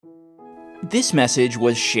This message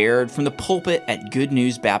was shared from the pulpit at Good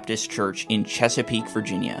News Baptist Church in Chesapeake,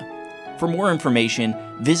 Virginia. For more information,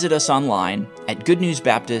 visit us online at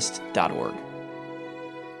goodnewsbaptist.org.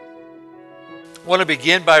 I want to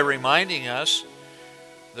begin by reminding us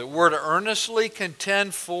that we're to earnestly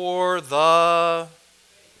contend for the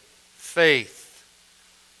faith.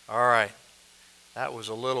 All right, that was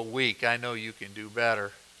a little weak. I know you can do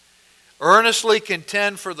better. Earnestly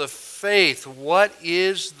contend for the faith. What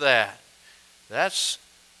is that? That's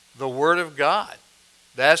the Word of God.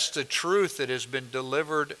 That's the truth that has been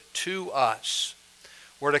delivered to us.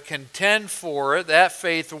 We're to contend for it, that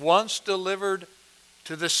faith once delivered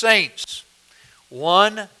to the saints.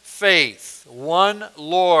 One faith, one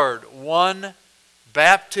Lord, one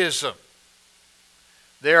baptism.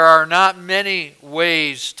 There are not many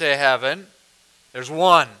ways to heaven. There's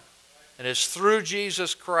one, and it's through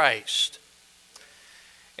Jesus Christ.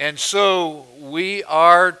 And so we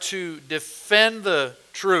are to defend the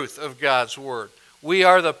truth of God's Word. We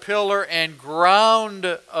are the pillar and ground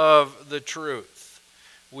of the truth.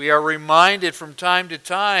 We are reminded from time to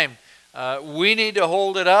time we need to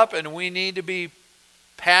hold it up, and we need to be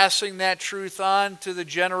passing that truth on to the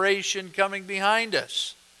generation coming behind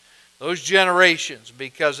us. Those generations,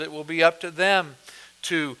 because it will be up to them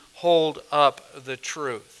to hold up the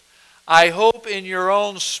truth. I hope in your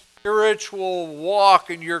own spiritual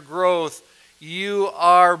walk and your growth, you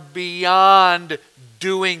are beyond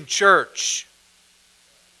doing church.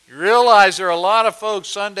 You realize there are a lot of folks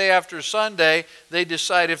Sunday after Sunday, they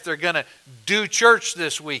decide if they're going to do church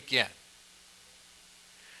this weekend.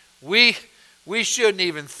 We shouldn't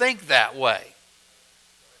even think that way.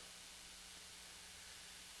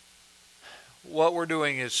 What we're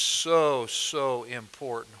doing is so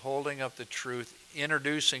important. Holding up the truth,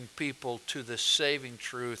 introducing people to the saving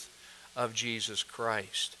truth of Jesus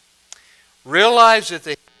Christ. Realize that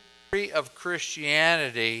the history of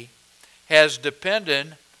Christianity has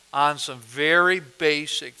depended on some very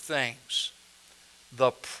basic things.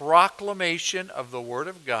 The proclamation of the Word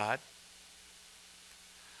of God,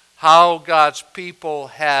 how God's people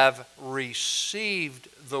have received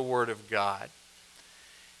the Word of God,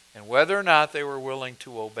 and whether or not they were willing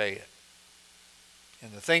to obey it.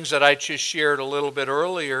 And the things that I just shared a little bit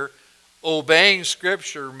earlier, obeying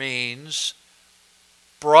Scripture means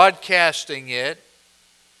broadcasting it,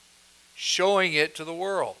 showing it to the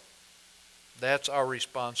world. That's our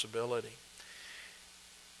responsibility.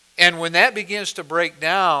 And when that begins to break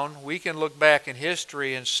down, we can look back in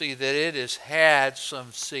history and see that it has had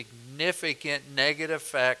some significant negative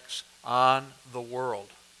effects on the world.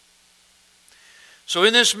 So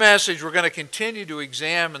in this message, we're going to continue to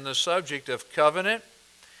examine the subject of covenant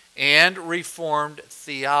and Reformed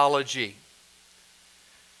theology.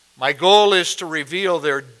 My goal is to reveal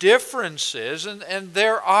their differences, and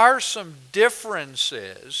there are some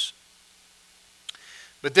differences,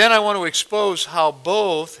 but then I want to expose how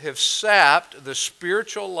both have sapped the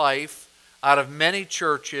spiritual life out of many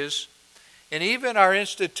churches and even our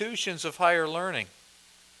institutions of higher learning.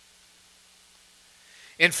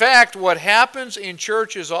 In fact, what happens in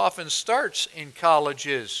churches often starts in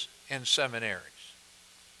colleges and seminaries.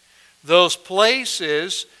 Those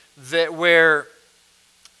places where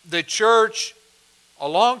the church a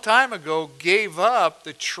long time ago gave up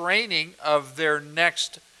the training of their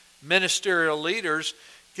next ministerial leaders,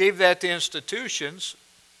 gave that to institutions,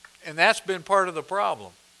 and that's been part of the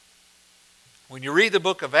problem. When you read the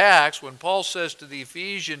book of Acts, when Paul says to the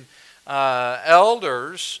Ephesian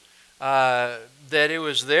elders that it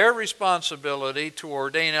was their responsibility to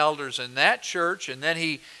ordain elders in that church, and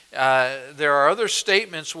then there are other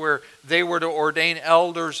statements where they were to ordain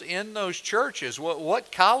elders in those churches.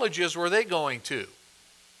 What colleges were they going to?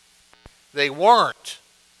 They weren't.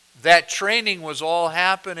 That training was all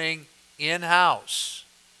happening in-house.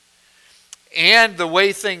 And the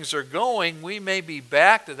way things are going, we may be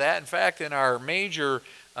back to that. In fact, in our major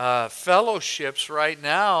fellowships right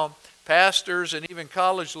now, pastors and even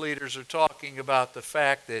college leaders are talking about the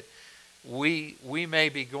fact that we may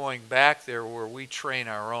be going back there where we train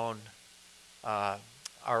our own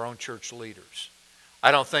church leaders.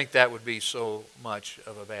 I don't think that would be so much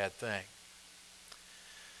of a bad thing.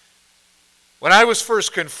 When I was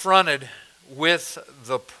first confronted with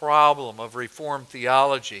the problem of Reformed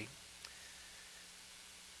theology,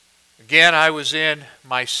 again, I was in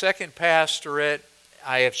my second pastorate.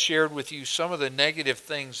 I have shared with you some of the negative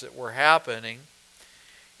things that were happening.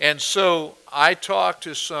 And so I talked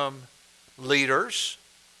to some leaders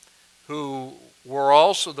who were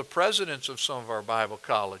also the presidents of some of our Bible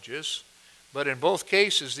colleges, but in both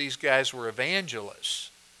cases, these guys were evangelists.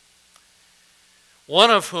 One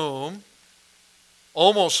of whom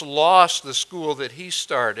almost lost the school that he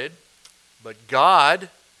started, but God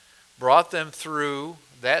brought them through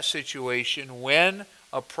that situation when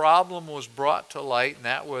a problem was brought to light, and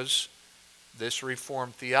that was this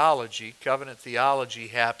Reformed theology, covenant theology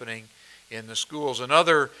happening in the schools. The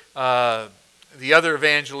other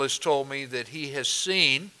evangelist told me that he has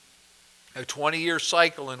seen a 20-year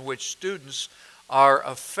cycle in which students are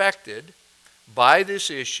affected by this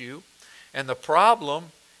issue, and the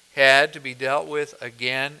problem had to be dealt with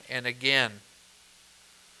again and again.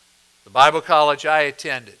 The Bible college I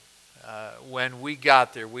attended, when we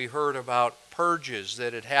got there, we heard about purges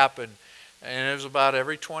that had happened, and it was about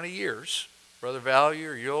every 20 years. Brother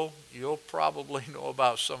Valier, you'll probably know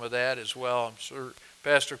about some of that as well. I'm sure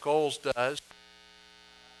Pastor Coles does.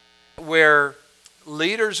 Where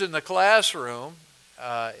leaders in the classroom,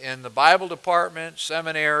 in the Bible department,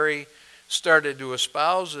 seminary, started to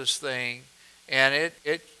espouse this thing, and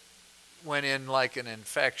it went in like an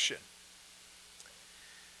infection.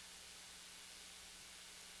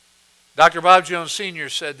 Dr. Bob Jones Sr.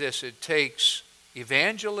 said this: it takes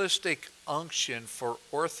evangelistic unction for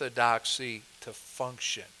orthodoxy to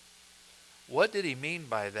function. What did he mean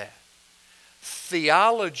by that?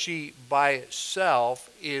 Theology by itself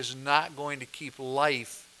is not going to keep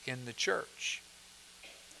life in the church.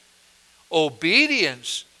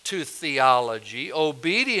 Obedience to theology,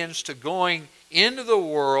 obedience to going into the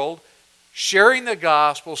world, sharing the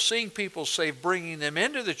gospel, seeing people saved, bringing them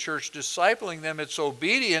into the church, discipling them, it's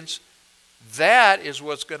obedience. That is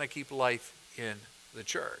what's going to keep life in the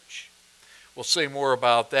church. We'll say more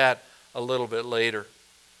about that a little bit later.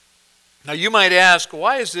 Now you might ask,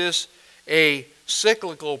 why is this a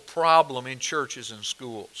cyclical problem in churches and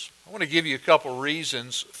schools? I want to give you a couple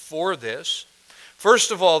reasons for this.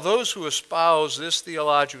 First of all, those who espouse this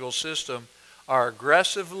theological system are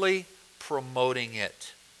aggressively promoting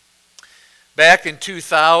it. Back in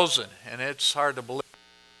 2000, and it's hard to believe,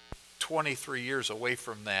 23 years away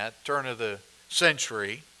from that, turn of the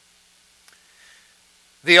century,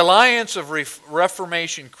 the Alliance of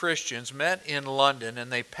Reformation Christians met in London,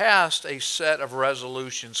 and they passed a set of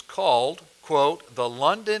resolutions called, quote, the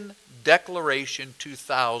London Declaration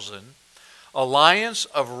 2000, Alliance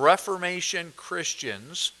of Reformation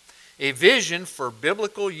Christians, a vision for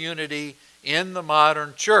biblical unity in the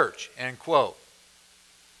modern church, end quote.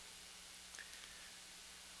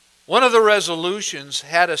 One of the resolutions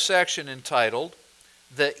had a section entitled,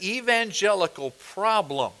 The Evangelical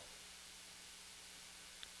Problem.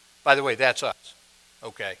 By the way, that's us.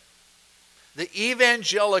 Okay. The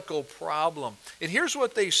evangelical problem. And here's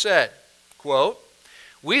what they said, quote,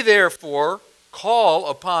 we therefore call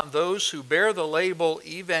upon those who bear the label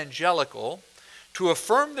evangelical to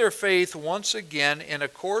affirm their faith once again in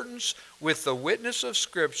accordance with the witness of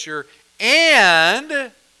Scripture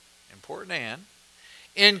and, important and,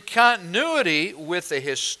 in continuity with the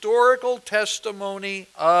historical testimony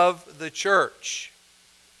of the church.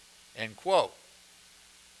 End quote.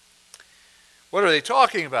 What are they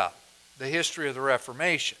talking about? The history of the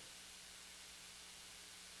Reformation.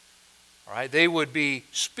 All right, they would be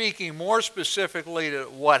speaking more specifically to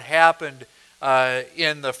what happened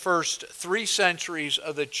in the first 3 centuries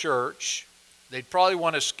of the church. They'd probably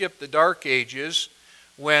want to skip the Dark Ages,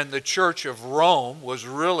 when the Church of Rome was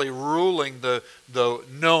really ruling the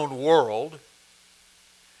known world.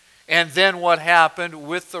 And then what happened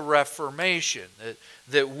with the Reformation,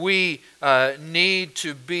 that we need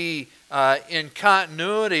to be in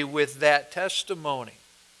continuity with that testimony.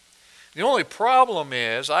 The only problem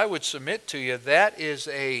is, I would submit to you, that's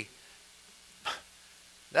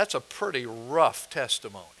a pretty rough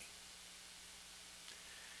testimony.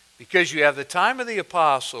 Because you have the time of the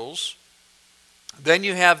apostles, then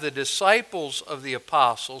you have the disciples of the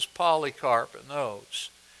apostles, Polycarp and those,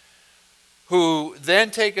 who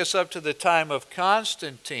then take us up to the time of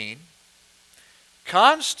Constantine.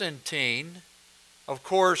 Constantine, of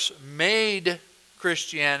course, made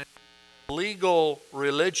Christianity a legal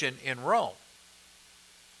religion in Rome.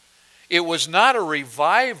 It was not a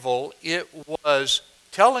revival, it was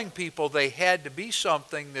telling people they had to be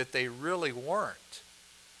something that they really weren't.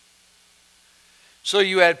 So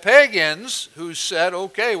you had pagans who said,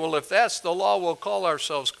 okay, well, if that's the law, we'll call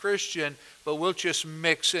ourselves Christian, but we'll just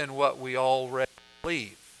mix in what we already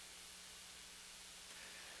believe.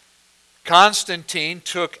 Constantine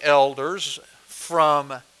took elders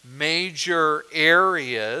from major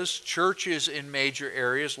areas, churches in major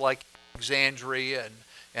areas like Alexandria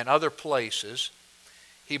and other places.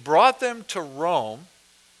 He brought them to Rome.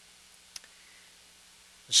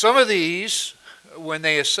 Some of these, when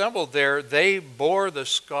they assembled there, they bore the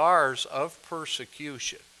scars of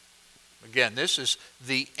persecution. Again, this is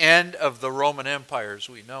the end of the Roman Empire as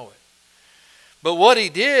we know it. But what he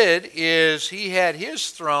did is he had his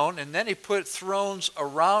throne, and then he put thrones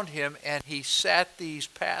around him, and he sat these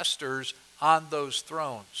pastors on those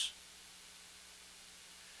thrones.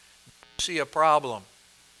 See a problem?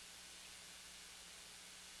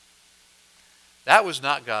 That was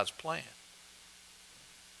not God's plan.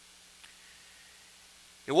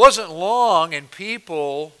 It wasn't long, and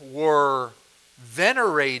people were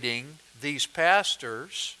venerating these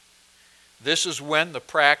pastors. This is when the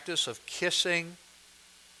practice of kissing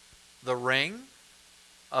the ring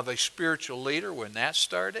of a spiritual leader, when that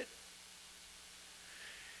started.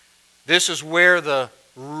 This is where the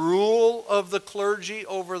rule of the clergy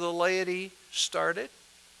over the laity started.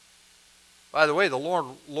 By the way, the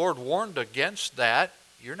Lord warned against that.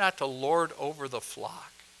 You're not to lord over the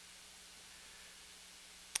flock.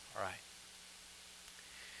 All right.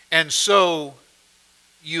 And so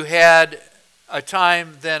you had a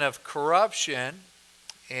time then of corruption,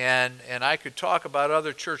 and I could talk about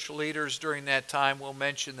other church leaders during that time. We'll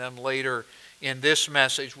mention them later in this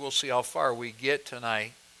message. We'll see how far we get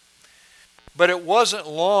tonight. But it wasn't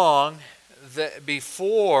long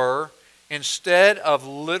before, instead of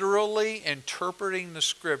literally interpreting the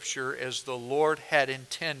Scripture as the Lord had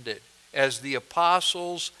intended, as the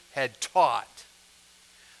apostles had taught,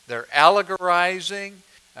 they're allegorizing,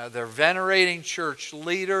 they're venerating church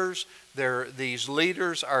leaders. These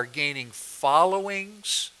leaders are gaining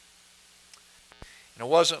followings. And it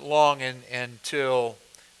wasn't long until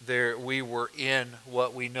we were in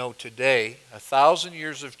what we know today. 1,000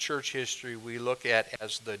 years of church history we look at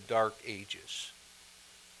as the Dark Ages.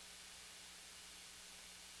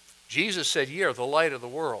 Jesus said, "Ye are the light of the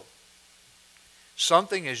world."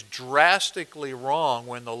 Something is drastically wrong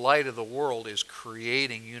when the light of the world is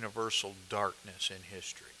creating universal darkness in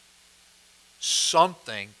history.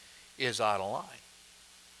 Something is out of line.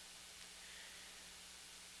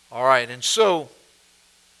 All right, and so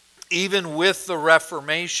even with the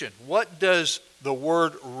Reformation, what does the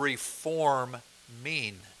word reform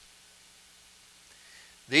mean?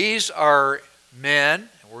 These are men.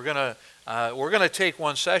 We're going to take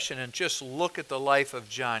one session and just look at the life of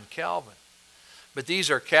John Calvin. But these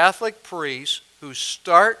are Catholic priests who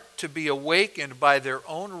start to be awakened by their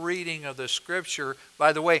own reading of the Scripture.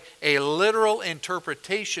 By the way, a literal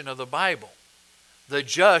interpretation of the Bible. The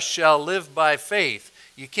just shall live by faith.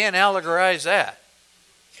 You can't allegorize that.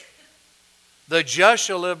 The just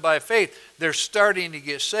shall live by faith. They're starting to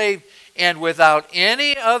get saved, and without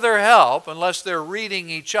any other help, unless they're reading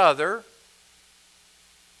each other.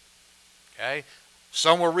 Okay?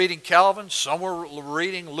 Some were reading Calvin, some were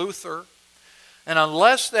reading Luther. And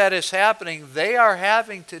unless that is happening, they are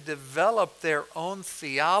having to develop their own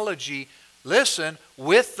theology, listen,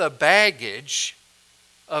 with the baggage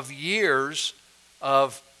of years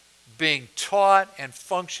of being taught and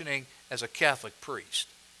functioning as a Catholic priest.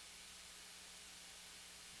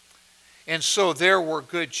 And so there were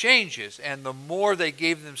good changes, and the more they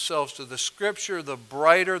gave themselves to the Scripture, the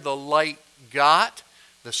brighter the light got.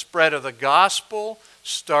 The spread of the gospel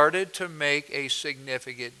started to make a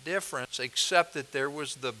significant difference, except that there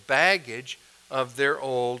was the baggage of their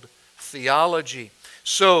old theology.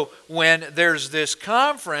 So when there's this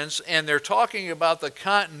conference and they're talking about the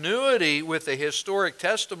continuity with the historic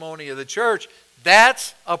testimony of the church,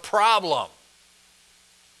 that's a problem.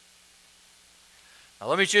 Now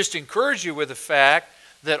let me just encourage you with the fact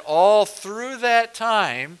that all through that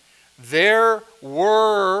time there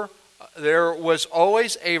was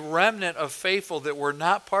always a remnant of faithful that were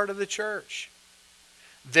not part of the church.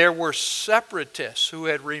 There were separatists who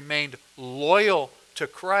had remained loyal to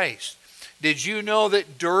Christ. Did you know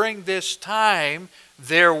that during this time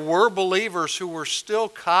there were believers who were still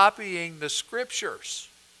copying the Scriptures?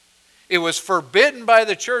 It was forbidden by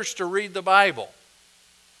the church to read the Bible.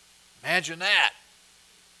 Imagine that.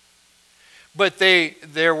 But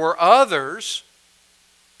there were others,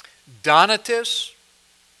 Donatists,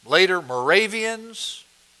 later Moravians,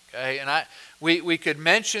 okay, and we could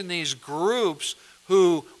mention these groups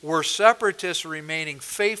who were separatists remaining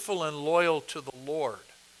faithful and loyal to the Lord.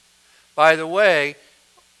 By the way,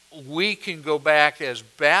 we can go back as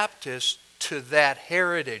Baptists to that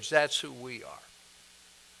heritage. That's who we are.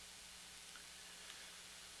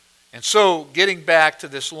 And so, getting back to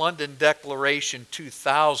this London Declaration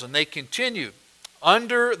 2000, they continued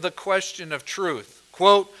under the question of truth.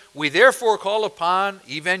 Quote, "We therefore call upon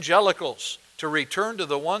evangelicals to return to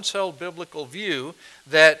the once held biblical view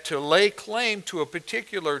that to lay claim to a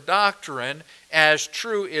particular doctrine as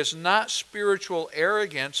true is not spiritual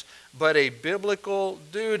arrogance, but a biblical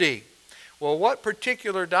duty." Well, what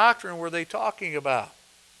particular doctrine were they talking about?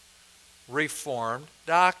 Reformed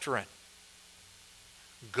doctrine.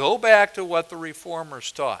 Go back to what the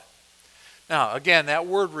Reformers taught. Now, again, that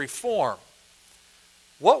word reform,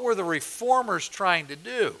 what were the Reformers trying to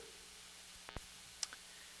do?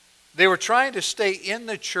 They were trying to stay in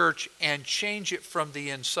the church and change it from the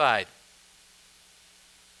inside.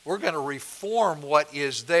 We're going to reform what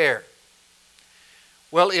is there.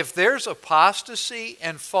 Well, if there's apostasy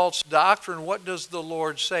and false doctrine, what does the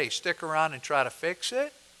Lord say? Stick around and try to fix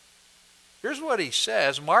it? Here's what he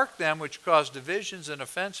says: mark them which cause divisions and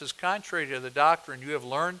offenses contrary to the doctrine you have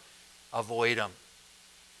learned, avoid them.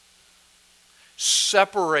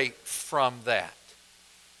 Separate from that.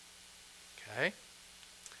 Okay?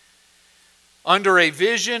 Under a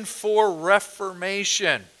vision for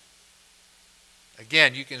reformation.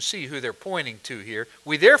 Again, you can see who they're pointing to here.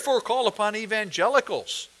 We therefore call upon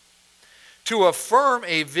evangelicals to affirm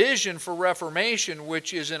a vision for reformation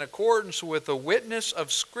which is in accordance with the witness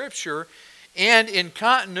of Scripture and in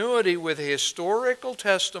continuity with the historical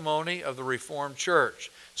testimony of the Reformed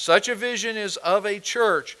Church. Such a vision is of a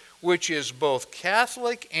church which is both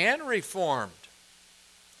Catholic and Reformed.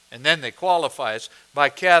 And then they qualify us. By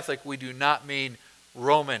Catholic, we do not mean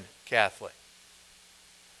Roman Catholic.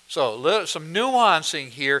 So some nuancing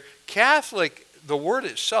here. Catholic, the word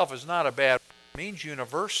itself is not a bad word. It means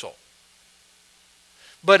universal.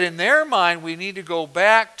 But in their mind, we need to go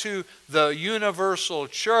back to the universal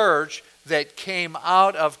church that came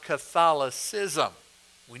out of Catholicism.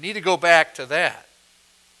 We need to go back to that.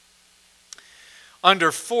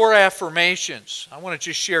 Under 4 affirmations, I want to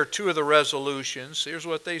just share 2 of the resolutions. Here's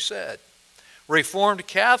what they said. Reformed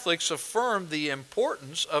Catholics affirmed the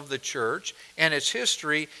importance of the church and its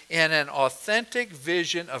history in an authentic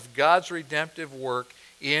vision of God's redemptive work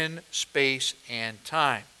in space and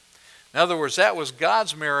time. In other words, that was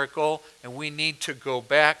God's miracle, and we need to go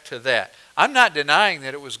back to that. I'm not denying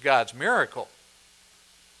that it was God's miracle,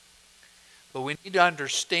 but we need to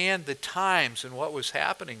understand the times and what was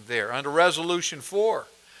happening there. Under Resolution 4,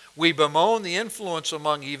 we bemoan the influence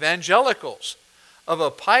among evangelicals of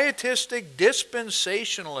a pietistic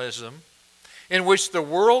dispensationalism in which the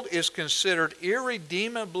world is considered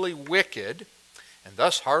irredeemably wicked and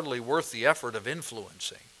thus hardly worth the effort of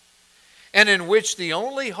influencing, and in which the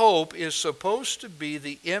only hope is supposed to be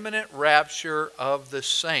the imminent rapture of the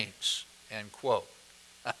saints. End quote.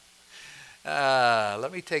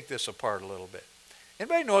 Let me take this apart a little bit.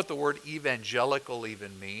 Anybody know what the word evangelical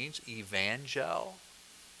even means? Evangel.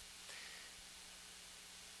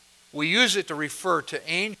 We use it to refer to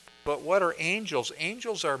angels, but what are angels?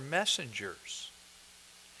 Angels are messengers.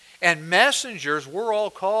 And messengers, we're all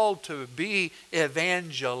called to be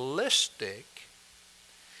evangelistic,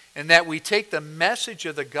 in that we take the message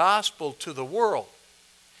of the gospel to the world.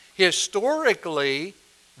 Historically,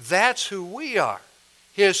 that's who we are.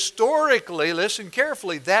 Historically, listen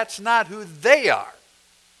carefully, that's not who they are.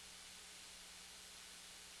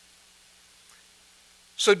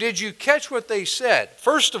 So did you catch what they said?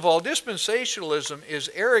 First of all, dispensationalism is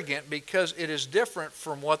arrogant because it is different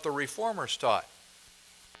from what the Reformers taught.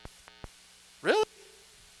 Really?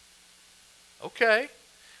 Okay.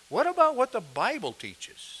 What about what the Bible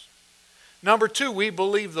teaches? Number 2, we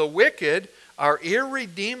believe the wicked are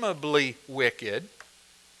irredeemably wicked,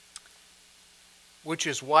 which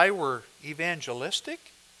is why we're evangelistic.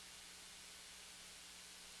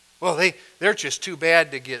 Well, they're just too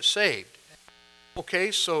bad to get saved.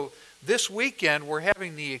 Okay, so this weekend we're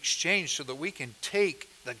having the exchange so that we can take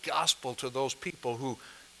the gospel to those people who,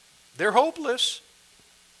 they're hopeless.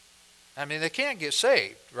 I mean, they can't get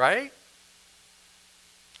saved, right?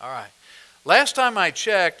 All right. Last time I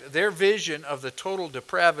checked, their vision of the total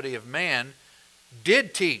depravity of man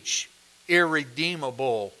did teach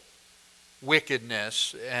irredeemable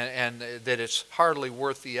wickedness and that it's hardly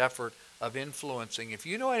worth the effort of influencing. If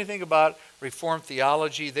you know anything about Reformed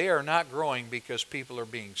theology, they are not growing because people are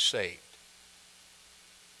being saved.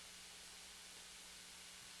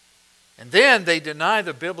 And then they deny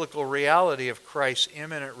the biblical reality of Christ's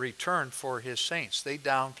imminent return for his saints. They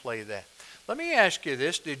downplay that. Let me ask you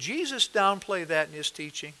this. Did Jesus downplay that in his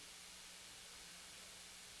teaching?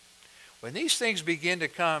 When these things begin to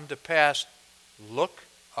come to pass, look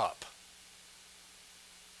up.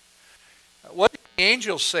 What did the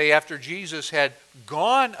angels say after Jesus had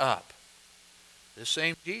gone up? The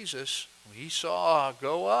same Jesus we saw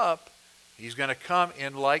go up, he's going to come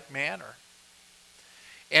in like manner.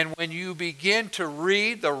 And when you begin to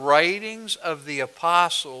read the writings of the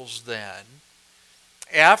apostles then,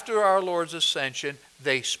 after our Lord's ascension,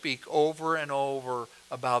 they speak over and over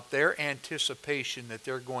about their anticipation that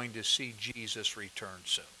they're going to see Jesus return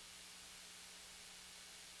soon.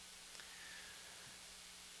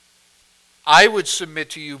 I would submit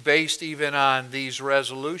to you, based even on these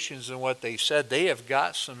resolutions and what they said, they have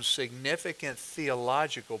got some significant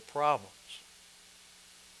theological problems.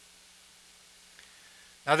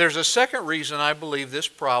 Now, there's a second reason I believe this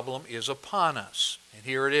problem is upon us. And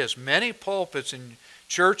here it is. Many pulpits in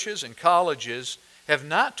churches and colleges have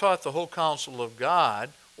not taught the whole counsel of God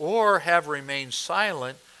or have remained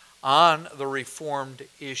silent on the Reformed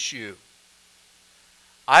issue.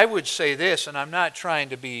 I would say this, and I'm not trying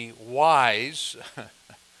to be wise,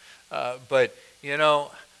 but,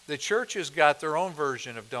 the church has got their own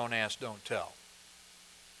version of don't ask, don't tell.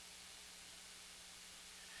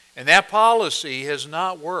 And that policy has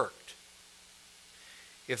not worked.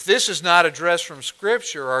 If this is not addressed from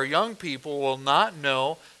Scripture, our young people will not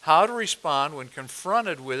know how to respond when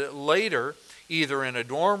confronted with it later, either in a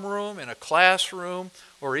dorm room, in a classroom,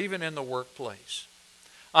 or even in the workplace.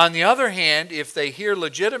 On the other hand, if they hear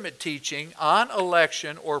legitimate teaching on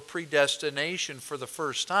election or predestination for the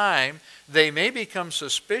first time, they may become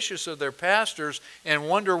suspicious of their pastors and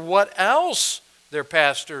wonder what else their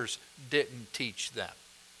pastors didn't teach them.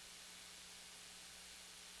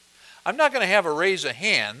 I'm not going to have a raise of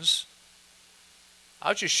hands.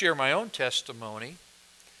 I'll just share my own testimony.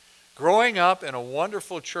 Growing up in a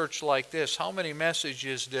wonderful church like this, how many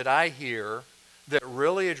messages did I hear that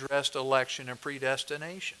really addressed election and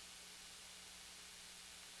predestination?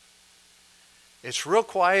 It's real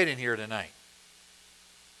quiet in here tonight.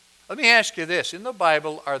 Let me ask you this. In the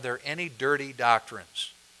Bible, are there any dirty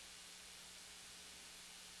doctrines?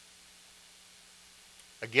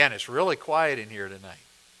 Again, it's really quiet in here tonight.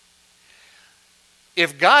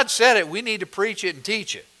 If God said it, we need to preach it and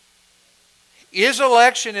teach it. Is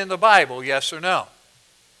election in the Bible, yes or no?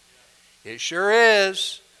 It sure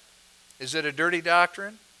is. Is it a dirty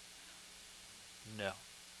doctrine? No.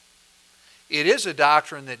 It is a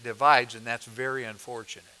doctrine that divides, and that's very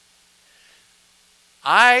unfortunate.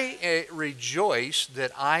 I rejoice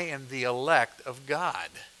that I am the elect of God.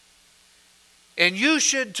 And you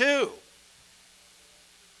should too.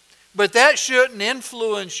 But that shouldn't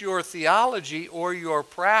influence your theology or your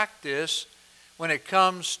practice when it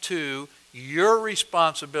comes to your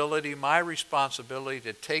responsibility, my responsibility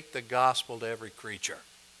to take the gospel to every creature.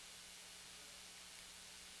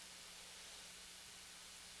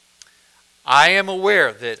 I am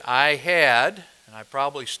aware that I had, and I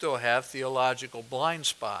probably still have, theological blind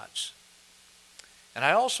spots. And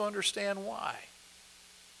I also understand why.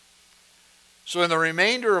 So in the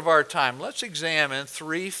remainder of our time, let's examine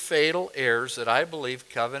 3 fatal errors that I believe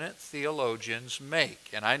covenant theologians make.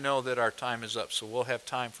 And I know that our time is up, so we'll have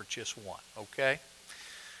time for just one, okay?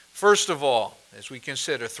 First of all, as we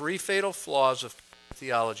consider 3 fatal flaws of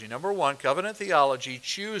theology. Number 1, covenant theology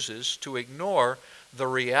chooses to ignore the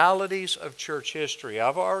realities of church history.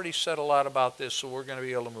 I've already said a lot about this, so we're going to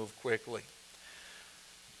be able to move quickly.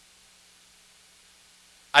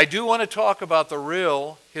 I do want to talk about the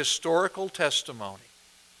real historical testimony.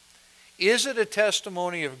 Is it a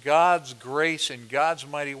testimony of God's grace and God's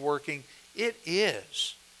mighty working? It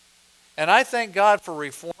is. And I thank God for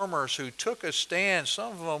reformers who took a stand.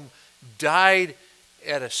 Some of them died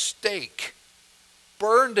at a stake,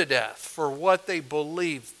 burned to death for what they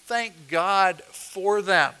believed. Thank God for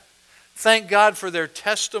them. Thank God for their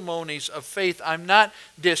testimonies of faith. I'm not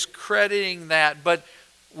discrediting that, but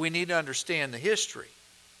we need to understand the history.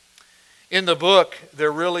 In the book,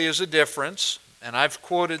 there really is a difference, and I've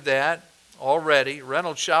quoted that already.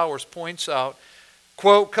 Reynolds Showers points out,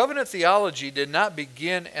 quote, covenant theology did not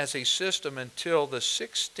begin as a system until the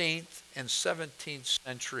 16th and 17th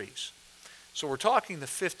centuries. So we're talking the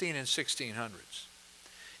 15 and 1600s.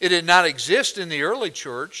 It did not exist in the early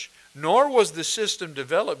church, nor was the system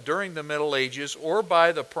developed during the Middle Ages or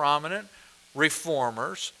by the prominent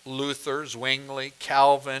reformers, Luther, Zwingli,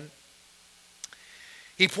 Calvin.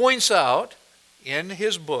 He points out in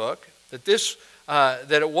his book that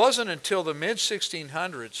that it wasn't until the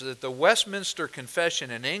mid-1600s that the Westminster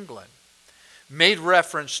Confession in England made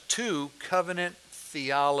reference to covenant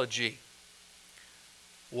theology.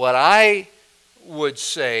 What I would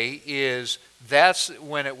say is that's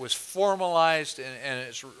when it was formalized and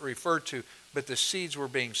it's referred to, but the seeds were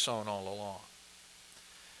being sown all along.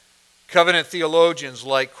 Covenant theologians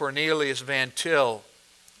like Cornelius Van Til,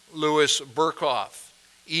 Louis Berkhoff,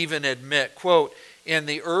 even admit, quote, in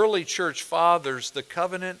the early church fathers, the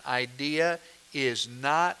covenant idea is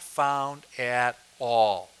not found at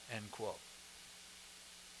all, end quote.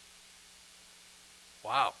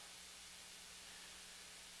 Wow.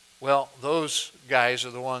 Well, those guys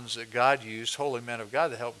are the ones that God used, holy men of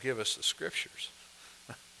God, to help give us the scriptures.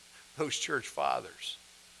 Those church fathers.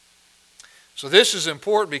 So this is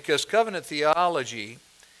important because covenant theology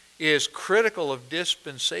is critical of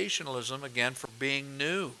dispensationalism, again, for being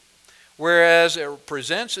new. Whereas it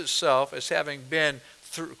presents itself as having been,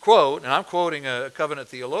 quote, and I'm quoting a covenant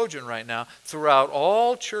theologian right now, throughout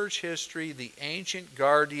all church history, the ancient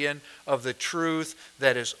guardian of the truth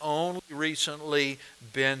that has only recently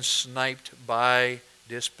been sniped by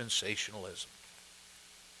dispensationalism.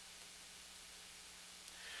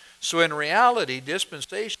 So in reality,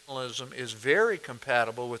 dispensationalism is very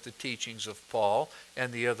compatible with the teachings of Paul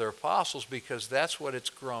and the other apostles because that's what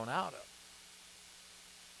it's grown out of.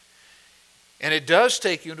 And it does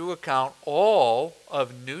take into account all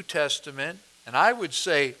of New Testament, and I would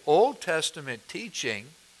say Old Testament teaching,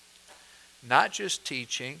 not just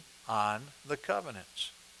teaching on the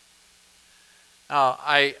covenants. Now,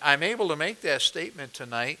 I'm able to make that statement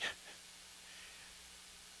tonight.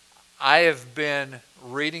 I have been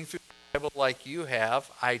reading through the Bible like you have.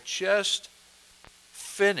 I just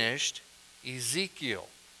finished Ezekiel.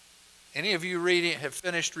 Any of you have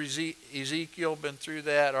finished Ezekiel, been through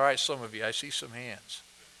that? All right, some of you. I see some hands.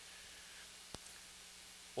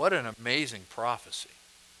 What an amazing prophecy.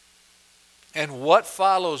 And what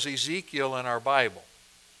follows Ezekiel in our Bible?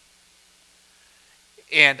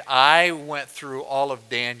 And I went through all of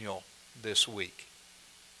Daniel this week.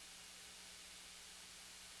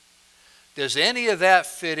 Does any of that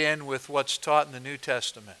fit in with what's taught in the New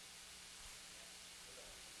Testament?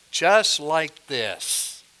 Just like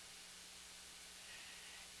this.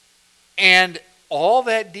 And all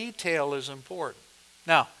that detail is important.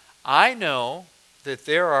 Now, I know that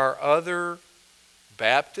there are other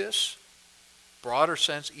Baptists, broader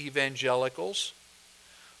sense evangelicals,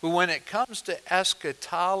 who when it comes to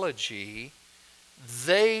eschatology,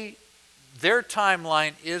 their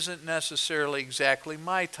timeline isn't necessarily exactly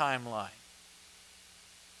my timeline.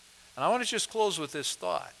 And I want to just close with this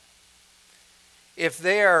thought. If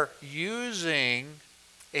they are using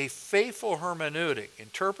a faithful hermeneutic,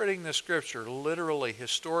 interpreting the Scripture literally,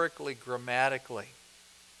 historically, grammatically,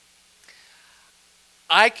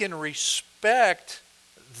 I can respect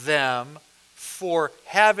them for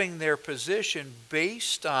having their position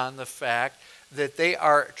based on the fact that they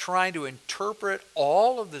are trying to interpret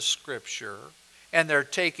all of the Scripture and they're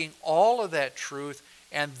taking all of that truth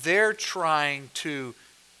and they're trying to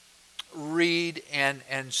read and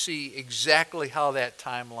see exactly how that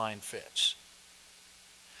timeline fits.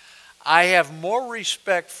 I have more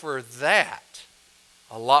respect for that,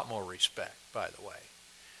 a lot more respect, by the way,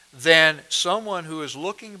 than someone who is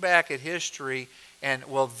looking back at history and,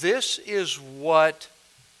 well, this is what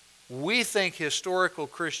we think historical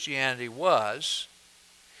Christianity was,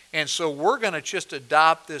 and so we're going to just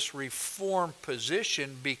adopt this Reformed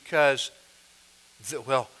position because,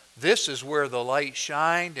 well, this is where the light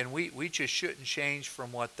shined, and we just shouldn't change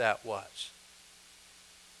from what that was.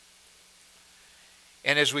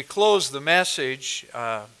 And as we close the message,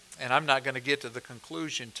 and I'm not going to get to the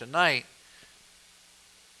conclusion tonight,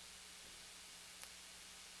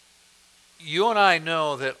 you and I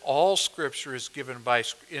know that all Scripture is given by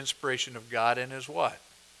inspiration of God and is what?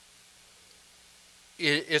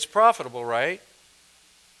 It's profitable, right?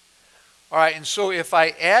 All right, and so if I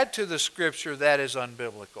add to the Scripture that is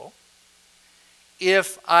unbiblical,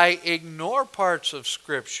 if I ignore parts of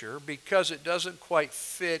Scripture because it doesn't quite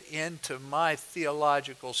fit into my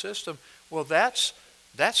theological system, well, that's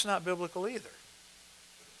not biblical either.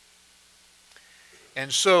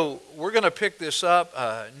 And so we're going to pick this up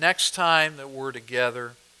next time that we're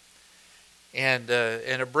together. And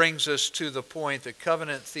it brings us to the point that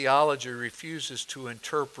covenant theology refuses to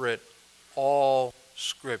interpret all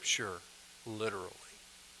Scripture literally.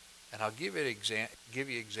 And I'll give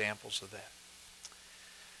you examples of that.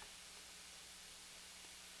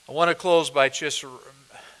 I want to close by just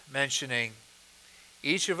mentioning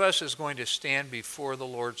each of us is going to stand before the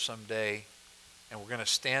Lord someday, and we're going to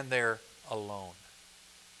stand there alone.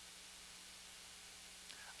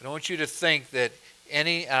 I don't want you to think that and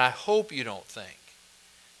I hope you don't think,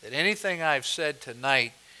 that anything I've said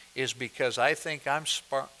tonight is because I think I'm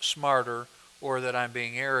smarter or that I'm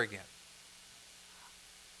being arrogant.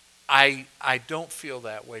 I don't feel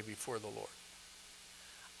that way before the Lord.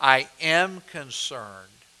 I am concerned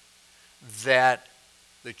that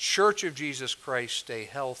the Church of Jesus Christ stay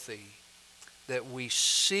healthy, that we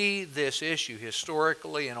see this issue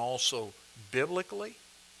historically and also biblically,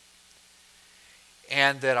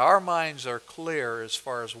 and that our minds are clear as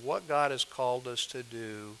far as what God has called us to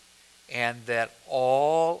do, and that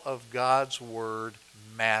all of God's Word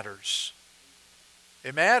matters.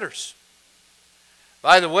 It matters.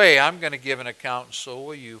 By the way, I'm going to give an account, and so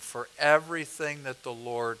will you, for everything that the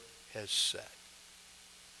Lord has said.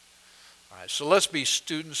 All right, so let's be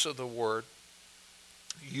students of the Word.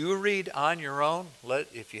 You read on your own.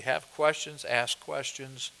 If you have questions, ask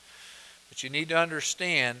questions. But you need to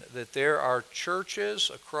understand that there are churches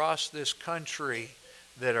across this country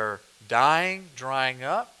that are dying, drying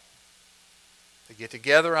up. They get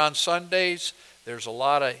together on Sundays. There's a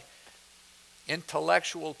lot of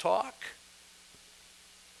intellectual talk.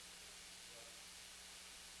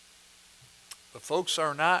 But folks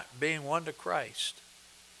are not being won to Christ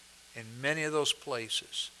in many of those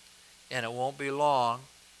places. And it won't be long,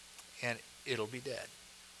 and it'll be dead.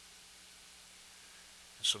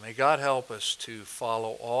 And so may God help us to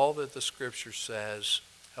follow all that the Scripture says.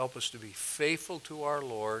 Help us to be faithful to our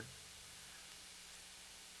Lord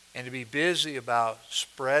and to be busy about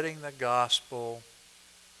spreading the gospel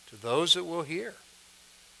to those that will hear.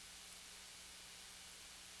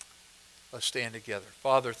 Let's stand together.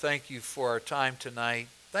 Father, thank you for our time tonight.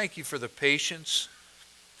 Thank you for the patience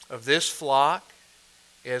of this flock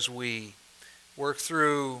as we work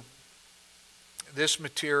through this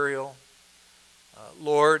material.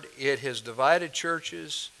 Lord, it has divided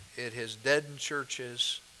churches. It has deadened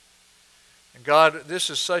churches. And God, this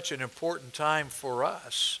is such an important time for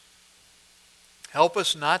us. Help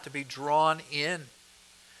us not to be drawn in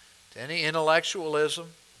to any intellectualism,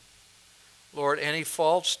 Lord, any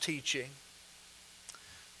false teaching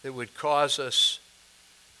that would cause us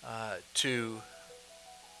to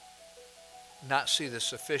not see the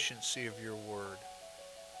sufficiency of your word.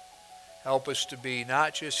 Help us to be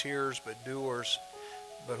not just hearers but doers.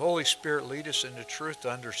 But Holy Spirit, lead us into truth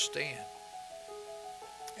to understand.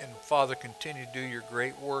 And Father, continue to do your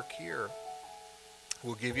great work here.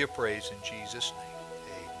 We'll give you praise in Jesus' name.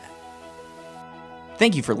 Amen.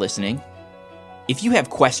 Thank you for listening. If you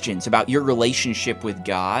have questions about your relationship with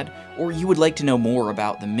God, or you would like to know more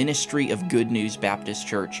about the ministry of Good News Baptist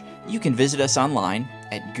Church, you can visit us online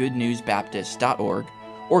at goodnewsbaptist.org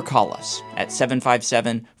or call us at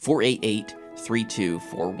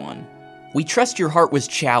 757-488-3241. We trust your heart was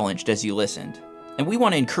challenged as you listened, and we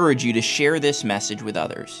want to encourage you to share this message with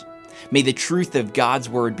others. May the truth of God's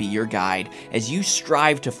Word be your guide as you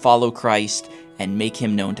strive to follow Christ and make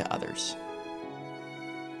Him known to others.